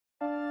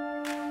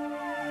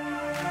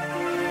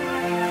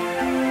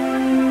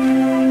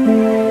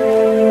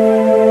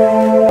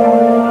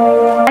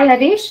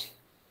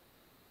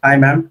Hi,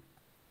 ma'am.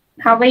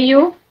 How are you?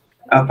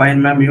 Fine,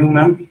 ma'am. You,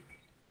 ma'am?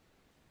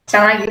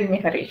 Chanagirini,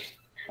 Hareesh.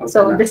 Okay, So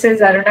ma'am. this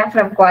is Aruna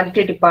from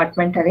Quality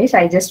Department, Hareesh.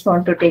 I just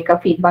want to take a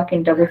feedback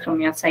interview from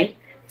your side.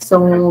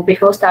 So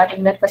before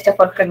starting that, first of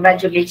all,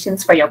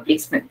 congratulations for your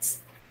placements.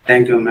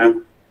 Thank you, ma'am.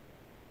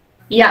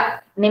 Yeah,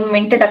 name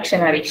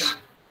introduction, Hareesh.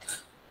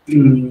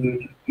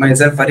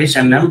 Myself, Hareesh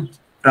ma'am,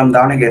 from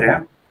Davanagere.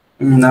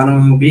 ನಾನು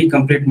B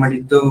complete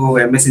ಮಾಡಿದ್ದು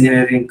MS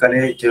engineering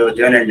college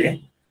Devanahalli.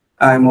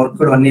 I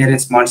worked 1 year in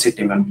smart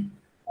city, ma'am.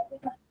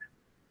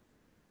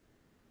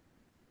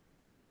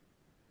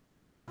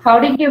 How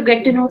did you get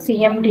to know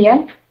CMTI?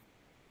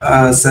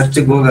 Search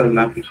Google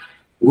ma'am.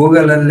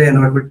 Google ಅಲ್ಲಿ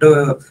ನೋಡ್ಬಿಟ್ಟು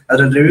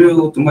ಅದ್ರ review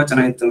ತುಂಬಾ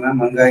ಚೆನ್ನಾಗಿತ್ತು ma'am.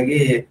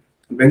 ಹಂಗಾಗಿ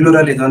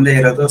ಬೆಂಗಳೂರಲ್ಲಿ ಇದೊಂದೇ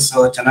ಇರೋದು,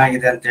 ಸೊ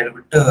ಚೆನ್ನಾಗಿದೆ ಅಂತ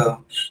ಹೇಳ್ಬಿಟ್ಟು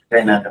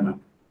ಜಾಯ್ನ್ ಆದೆ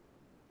ma'am.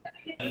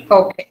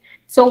 Okay.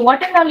 So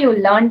what and all you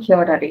learned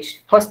here, Hareesh?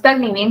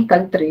 ಹೊಸದಾಗಿ ನೀವೇನ್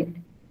ಕಲ್ತ್ರಿ?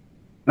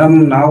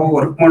 ನಾವು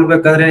ವರ್ಕ್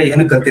ಮಾಡ್ಬೇಕಾದ್ರೆ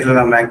ಏನು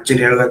ಕಲ್ತಿರಲ್ಲ ಮ್ಯಾಮ್.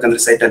 ಆಕ್ಚುಲಿ ಹೇಳ್ಬೇಕಂದ್ರೆ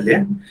ಸೈಟ್ ಅಲ್ಲಿ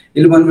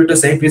ಇಲ್ಲಿ ಬಂದ್ಬಿಟ್ಟು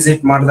ಸೈಟ್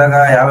ವಿಸಿಟ್ ಮಾಡಿದಾಗ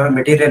ಯಾವ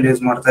ಮೆಟೀರಿಯಲ್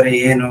ಯೂಸ್ ಮಾಡ್ತಾರೆ,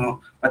 ಏನು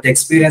ಮತ್ತೆ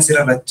ಎಕ್ಸ್ಪೀರಿಯನ್ಸ್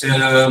ಇರೋ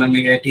ಲೆಕ್ಚರ್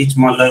ನಮಗೆ ಟೀಚ್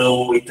ಮಾಡಿದಾಗ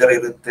ಈ ತರ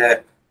ಇರುತ್ತೆ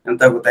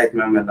ಅಂತ ಗೊತ್ತಾಯ್ತು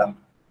ಮ್ಯಾಮ್ ಎಲ್ಲ.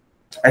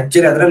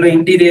 ಆಕ್ಚುಲಿ ಅದ್ರಲ್ಲೂ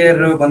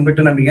ಇಂಟೀರಿಯರ್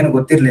ಬಂದ್ಬಿಟ್ಟು ನಮಗೇನು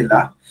ಗೊತ್ತಿರ್ಲಿಲ್ಲ.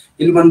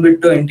 ಇಲ್ಲಿ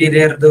ಬಂದ್ಬಿಟ್ಟು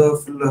ಇಂಟೀರಿಯರ್ದು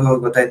ಫುಲ್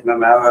ಗೊತ್ತಾಯ್ತು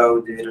ಮ್ಯಾಮ್, ಯಾವ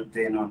ಯಾವ್ದು ಇರುತ್ತೆ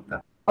ಏನು ಅಂತ.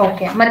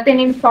 ಓಕೆ, ಮತ್ತೆ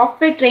ನಿಮ್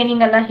ಸಾಫ್ಟ್ವೇರ್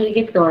ಟ್ರೈನಿಂಗ್ ಎಲ್ಲ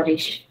ಹೇಗಿತ್ತು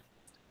ಹರೀಶ್?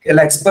 ಎಲ್ಲ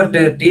ಎಕ್ಸ್ಪರ್ಟ್,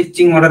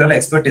 ಟೀಚಿಂಗ್ ಮಾಡೋರೆಲ್ಲ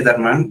ಎಕ್ಸ್ಪರ್ಟ್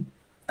ಇದಾರೆ ಮ್ಯಾಮ್.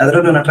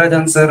 ಅದ್ರಲ್ಲೂ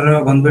ನಟರಾಜನ್ ಸರ್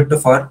ಬಂದ್ಬಿಟ್ಟು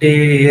 40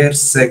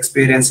 years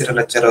ಎಕ್ಸ್ಪೀರಿಯನ್ಸ್ ಇರೋ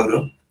ಲೆಕ್ಚರ್ ಅವರು.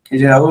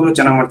 ಅವರು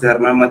ಚೆನ್ನಾಗಿ ಮಾಡ್ತಿದಾರೆ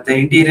ಮ್ಯಾಮ್. ಮತ್ತೆ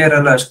ಇಂಟೀರಿಯರ್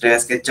ಅಲ್ಲೂ ಅಷ್ಟೇ,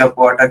 ಸ್ಕೆಚ್ ಅಪ್,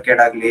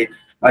 ಆಟೋಕ್ಯಾಡ್ ಆಗ್ಲಿ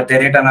ಮತ್ತೆ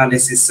ರೇಟ್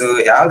ಅನಾಲಿಸಿಸ್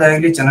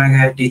ಯಾವ್ದಾಗ್ಲಿ ಚೆನ್ನಾಗಿ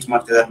ಟೀಚ್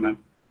ಮಾಡ್ತಿದಾರೆ ಮ್ಯಾಮ್.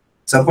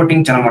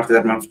 ಸಪೋರ್ಟಿಂಗ್ ಚೆನ್ನಾಗಿ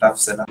ಮಾಡ್ತಿದಾರೆ ಮ್ಯಾಮ್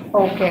ಸ್ಟಾಫ್ಸ್ ಎಲ್ಲ.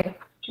 ಓಕೆ,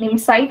 ನಿಮ್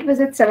ಸೈಟ್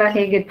ವಿಸಿಟ್ಸ್ ಎಲ್ಲ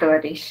ಹೇಗಿತ್ತು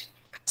Harish?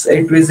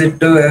 Site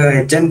visit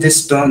HMG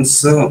stones,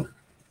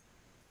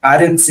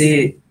 RMC,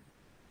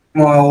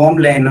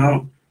 home line,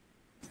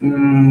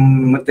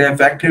 ಮತ್ತೆ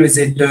ಫ್ಯಾಕ್ಟ್ರಿ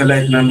ವಿಸಿಟ್.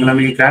 ಲೈಕ್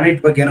ನಮಗೆ ಗ್ರಾನೈಟ್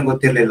ಬಗ್ಗೆ ಏನೋ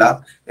ಗೊತ್ತಿರ್ಲಿಲ್ಲ.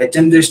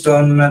 HMG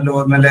ಸ್ಟೋನ್ ಅಲ್ಲಿ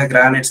ಹೋದ್ಮೇಲೆ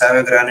ಗ್ರಾನೈಟ್ಸ್,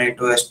 ಯಾವ್ಯಾವ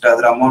ಗ್ರಾನೈಟ್, ಎಷ್ಟು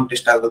ಅದ್ರ ಅಮೌಂಟ್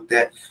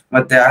ಎಷ್ಟಾಗುತ್ತೆ,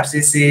 ಮತ್ತೆ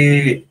RCC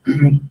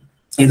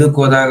ಇದಕ್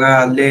ಹೋದಾಗ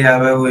ಅಲ್ಲಿ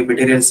ಯಾವ್ಯಾವ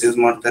ಮೆಟೀರಿಯಲ್ಸ್ ಯೂಸ್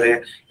ಮಾಡ್ತಾರೆ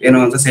ಏನು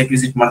ಅಂತ ಸೈಟ್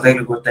ವಿಸಿಟ್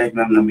ಮಾಡಿದಾಗ ಗೊತ್ತಾಯ್ತು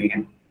ಮ್ಯಾಮ್ ನಮಗೆ.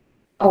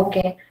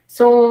 ಓಕೆ,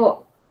 ಸೊ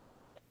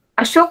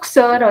ಅಶೋಕ್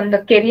ಸರ್ ಒಂದು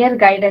ಕೆರಿಯರ್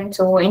ಗೈಡೆನ್ಸ್,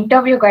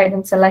 ಇಂಟರ್ವ್ಯೂ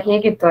ಗೈಡೆನ್ಸ್ ಎಲ್ಲ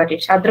ಹೇಗಿತ್ತು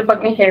ಹರೀಶ್? ಅದ್ರ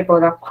ಬಗ್ಗೆ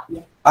ಹೇಳ್ಬೋದಾ?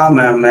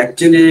 ಮ್ಯಾಮ್,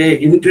 ಆಕ್ಚುಲಿ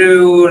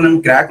ಇಂಟರ್ವ್ಯೂ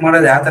ನಮ್ಗೆ ಕ್ರ್ಯಾಕ್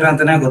ಮಾಡೋದು ಯಾವ ತರ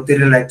ಅಂತಾನೆ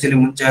ಗೊತ್ತಿರಲಿಲ್ಲ. ಆಕ್ಚುಲಿ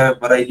ಮುಂಚೆ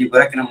ಇಲ್ಲಿ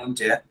ಬರೋಕಿನ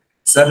ಮುಂಚೆ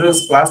ಸರ್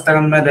ಕ್ಲಾಸ್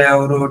ತಗೊಂಡ್ಮೇಲೆ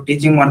ಅವರು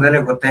ಟೀಚಿಂಗ್ ಮಾಡಿದ್ರೆ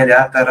ಗೊತ್ತಾಯ್ತು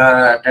ಯಾವ ತರ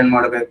ಅಟೆಂಡ್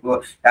ಮಾಡಬೇಕು,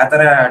 ಯಾವ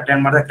ತರ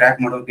ಅಟೆಂಡ್ ಮಾಡಿದ್ರೆ ಕ್ರ್ಯಾಕ್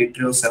ಮಾಡ್ಬೇಕು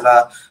ಇಂಟರ್ವ್ಯೂಸ್ ಎಲ್ಲ.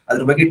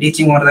 ಅದ್ರ ಬಗ್ಗೆ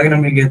ಟೀಚಿಂಗ್ ಮಾಡಿದಾಗ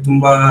ನಮಗೆ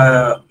ತುಂಬಾ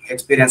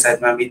ಎಕ್ಸ್ಪೀರಿಯನ್ಸ್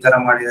ಆಯ್ತು ಮ್ಯಾಮ್. ಈ ತರ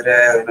ಮಾಡಿದ್ರೆ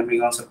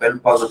ನಮಗೆ ಒಂದ್ ಸ್ವಲ್ಪ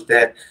ಹೆಲ್ಪ್ ಆಗುತ್ತೆ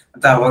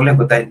ಅಂತ ಅವಾಗ್ಲೇ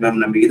ಗೊತ್ತಾಯ್ತು ಮ್ಯಾಮ್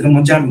ನಮಗೆ. ಇದ್ರ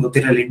ಮುಂಚೆ ನಮ್ಗೆ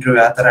ಗೊತ್ತಿರಲಿಲ್ಲ ಇಂಟರ್ವ್ಯೂ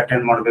ಯಾವ ತರ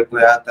ಅಟೆಂಡ್ ಮಾಡ್ಬೇಕು,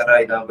 ಯಾವ ತರ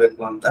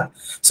ಇದಾಗಬೇಕು ಅಂತ.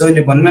 ಸೊ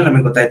ಇಲ್ಲಿ ಬಂದ್ಮೇಲೆ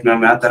ನಮಗೆ ಗೊತ್ತಾಯ್ತು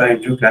ಮ್ಯಾಮ್ ಯಾವ ತರ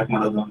ಇಂಟರ್ವ್ಯೂ ಕ್ರ್ಯಾಕ್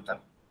ಮಾಡೋದು ಅಂತ.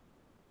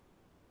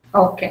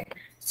 Okay.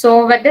 So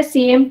whether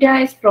CMTI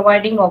is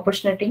providing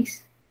opportunities?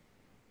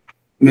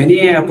 Many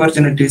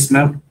opportunities,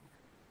 ma'am.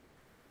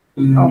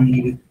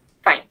 Okay,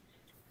 fine.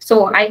 So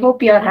I hope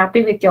you are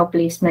happy with your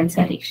placements,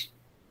 Hareesh.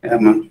 Yeah,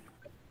 ma'am.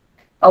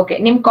 Okay,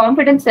 nim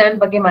confidence level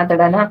ಬಗ್ಗೆ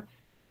ಮಾತಾಡೋಣ.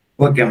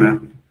 Okay, ma'am.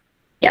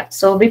 Yeah.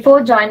 So before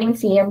joining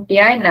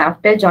CMTI and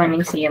after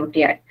joining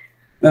CMTI,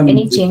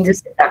 any changes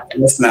in that?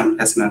 Yes, ma'am.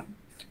 Yes, ma'am.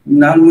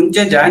 ನಾನು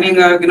ಮುಂಚೆ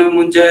joining ಆಗಿನ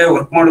ಮುಂಚೆ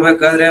work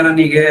ಮಾಡ್ಬೇಕಾದ್ರೆ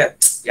ನನಗೆ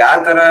ಯಾವ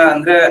ತರ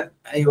ಅಂದ್ರೆ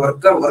ಈ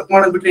ವರ್ಕ್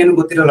ಮಾಡೋದ್ ಬಿಟ್ರೆ ಏನು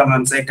ಗೊತ್ತಿರಲ್ಲ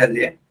ಮ್ಯಾಮ್ ಸೈಟ್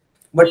ಅಲ್ಲಿ.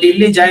 ಬಟ್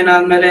ಇಲ್ಲಿ ಜಾಯ್ನ್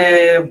ಆದ್ಮೇಲೆ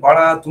ಬಹಳ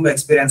ತುಂಬಾ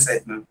ಎಕ್ಸ್ಪೀರಿಯನ್ಸ್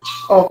ಆಯ್ತು ಮ್ಯಾಮ್.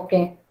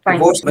 Okay,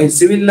 fine.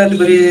 ಸಿವಿಲ್ ಅಲ್ಲಿ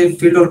ಬರೀ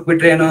ಫೀಲ್ಡ್ ವರ್ಕ್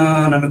ಬಿಟ್ರೆ ಏನು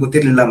ನಮಗೆ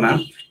ಗೊತ್ತಿರ್ಲಿಲ್ಲ ಮ್ಯಾಮ್.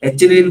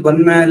 ಆಕ್ಚುಲಿ ಇಲ್ಲಿ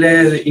ಬಂದ್ಮೇಲೆ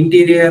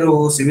ಇಂಟೀರಿಯರ್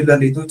ಸಿವಿಲ್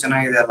ಅಲ್ಲಿ ಇದು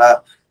ಚೆನ್ನಾಗಿದೆ ಅಲ್ಲ,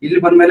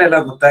 ಇಲ್ಲಿ ಬಂದ್ಮೇಲೆ ಎಲ್ಲ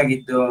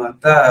ಗೊತ್ತಾಗಿತ್ತು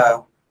ಅಂತ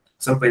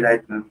ಸ್ವಲ್ಪ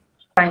ಇದಾಯ್ತು ma'am.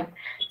 Fine.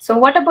 So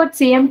what about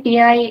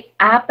CMTI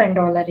app and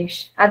all,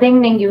 Hareesh?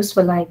 ಅದೇಂಗ್ ನಿಂಗೆ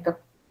ಯೂಸ್ಫುಲ್ ಆಯ್ತು?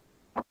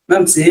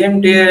 ಮ್ಯಾಮ್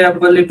CMTI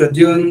ಆಪ್ ಅಲ್ಲಿ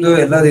ಪ್ರತಿಯೊಂದು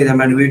ಎಲ್ಲದೂ ಇದೆ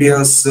ಮ್ಯಾಮ್.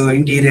 ವಿಡಿಯೋಸ್,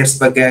 ಇಂಟೀರಿಯರ್ಸ್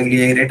ಬಗ್ಗೆ ಆಗ್ಲಿ,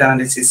 ರೇಟ್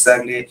ಅನಾಲಿಸಿಸ್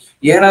ಆಗ್ಲಿ,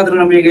 ಏನಾದ್ರೂ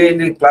ನಮಗೆ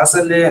ಇಲ್ಲಿ ಕ್ಲಾಸ್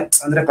ಅಲ್ಲಿ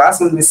ಅಂದ್ರೆ ಕ್ಲಾಸ್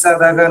ಒಂದು ಮಿಸ್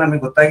ಆದಾಗ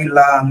ನಮಗೆ ಗೊತ್ತಾಗಿಲ್ಲ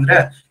ಅಂದ್ರೆ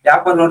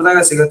ಆಪ್ ಅಲ್ಲಿ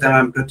ನೋಡಿದಾಗ ಸಿಗುತ್ತೆ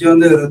ಮ್ಯಾಮ್.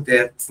 ಪ್ರತಿಯೊಂದು ಇರುತ್ತೆ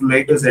ಫುಲ್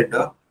A to Z.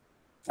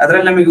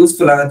 ಅದ್ರಲ್ಲಿ ನಮಗೆ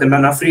ಯೂಸ್ಫುಲ್ ಆಗುತ್ತೆ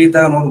ಮ್ಯಾಮ್. ನಾವು ಫ್ರೀ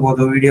ಇದ್ದಾಗ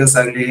ನೋಡ್ಬೋದು ವಿಡಿಯೋಸ್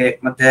ಆಗ್ಲಿ,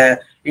 ಮತ್ತೆ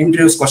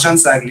ಇಂಟರ್ವ್ಯೂಸ್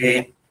ಕ್ವಶನ್ಸ್ ಆಗ್ಲಿ,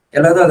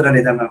 ಎಲ್ಲದೂ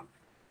ಅದ್ರಲ್ಲಿ ಇದೆ ma'am.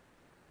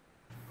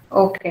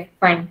 Okay,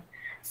 fine.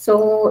 So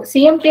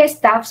CMTI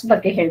staffs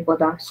ಬಗ್ಗೆ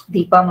ಹೇಳ್ಬೋದಾ?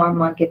 ದೀಪಾ ಮ್ಯಾಮ್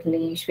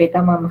ಆಗಿರ್ಲಿ, ಶ್ವೇತಾ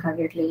ಮ್ಯಾಮ್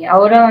ಆಗಿರ್ಲಿ,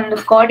 ಅವರ ಒಂದು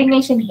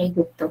ಕೋಆರ್ಡಿನೇಷನ್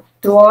ಹೇಗಿತ್ತು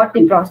through out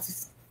the process?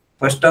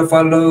 First of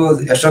all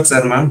Ashok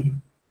sir ma'am,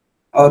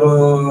 ಅವರು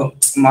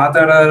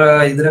ಮಾತಾಡೋ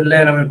ಇದ್ರಲ್ಲೇ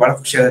ನಮಗೆ ಬಹಳ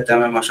ಖುಷಿ ಆಗುತ್ತೆ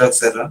ಮ್ಯಾಮ್. ಅಶೋಕ್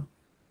ಸರ್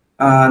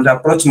ಅಂದ್ರೆ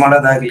ಅಪ್ರೋಚ್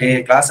ಮಾಡೋದಾಗ್ಲಿ,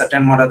 ಕ್ಲಾಸ್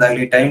ಅಟೆಂಡ್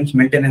ಮಾಡೋದಾಗ್ಲಿ, ಟೈಮ್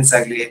ಮೇಂಟೆನೆನ್ಸ್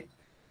ಆಗ್ಲಿ,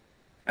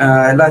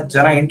 ಎಲ್ಲ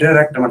ಚೆನ್ನಾಗಿ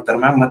ಇಂಟರಾಕ್ಟ್ ಮಾಡ್ತಾರೆ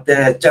ಮ್ಯಾಮ್. ಮತ್ತೆ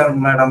HR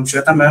ಮೇಡಮ್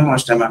ಶ್ವೇತಾ ಮ್ಯಾಮ್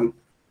ಅಷ್ಟೇ ಮ್ಯಾಮ್,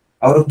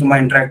 ಅವರು ತುಂಬಾ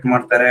ಇಂಟರಾಕ್ಟ್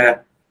ಮಾಡ್ತಾರೆ.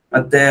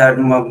 ಮತ್ತೆ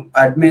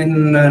ಅಡ್ಮಿನ್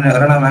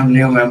ಅರುಣಾ ಮ್ಯಾಮ್,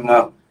 ನೀವು ಮ್ಯಾಮ್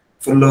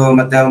ಫುಲ್,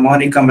 ಮತ್ತೆ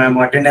ಮೋನಿಕಾ ಮ್ಯಾಮ್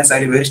ಅಟೆಂಡೆನ್ಸ್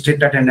ಆಗಿ ವೆರಿ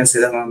ಸ್ಟ್ರಿಕ್ಟ್ ಅಟೆಂಡೆನ್ಸ್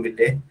ಇದೆ ಮ್ಯಾಮ್.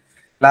 ಇಲ್ಲಿ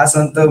ಕ್ಲಾಸ್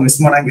ಅಂತೂ ಮಿಸ್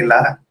ಮಾಡಂಗಿಲ್ಲ,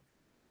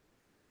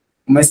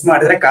 ಮಿಸ್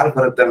ಮಾಡಿದ್ರೆ ಕಾಲ್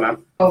ಬರುತ್ತೆ ma'am.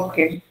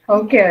 Okay,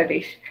 okay,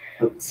 Hareesh.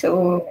 So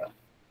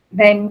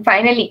then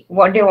finally,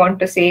 what do you want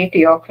to say to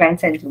your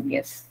friends and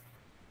juniors?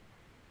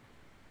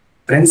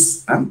 Friends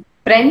ma'am,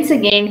 friends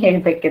ಏನ್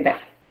ಹೇಳ್ಬೇಕಿದೆ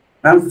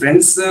ma'am?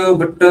 Friends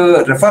but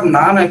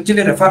ನಾನು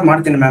actually refer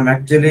ಮಾಡ್ತೀನಿ ma'am.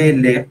 Actually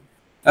ಇಲ್ಲಿ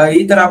ಈ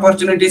ತರ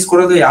ಅಪರ್ಚುನಿಟೀಸ್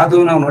ಕೊಡೋದು ಯಾವ್ದು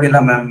ನಾವು ನೋಡಿಲ್ಲ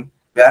ಮ್ಯಾಮ್.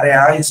 ಬೇರೆ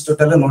ಯಾವ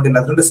ಇನ್ಸ್ಟಿಟ್ಯೂಟ್ ಅಲ್ಲೂ ನೋಡಿಲ್ಲ.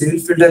 ಅದ್ರಲ್ಲಿ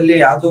ಸಿವಿಲ್ ಫೀಲ್ಡ್ ಅಲ್ಲಿ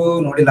ಯಾವ್ದು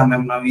ನೋಡಿಲ್ಲ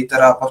ಮ್ಯಾಮ್ ನಾವು ಈ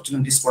ತರ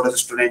ಅಪರ್ಚುನಿಟೀಸ್ ಕೊಡೋದು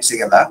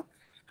ಸ್ಟೂಡೆಂಟ್ಸ್ಗೆಲ್ಲ.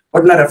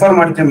 ಬಟ್ ನಾ ರೆಫರ್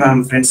ಮಾಡ್ತೀನಿ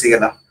ಮ್ಯಾಮ್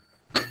ಫ್ರೆಂಡ್ಸ್ಗೆಲ್ಲ.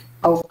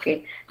 Okay.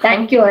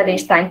 Thank you,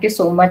 Hareesh. Thank you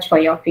so much for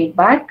your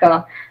feedback.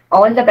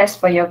 All the best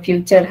for your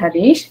future,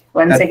 Hareesh.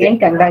 Once again,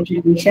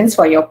 congratulations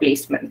for your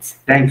placements.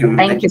 Thank you.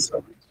 Thank you so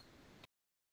much.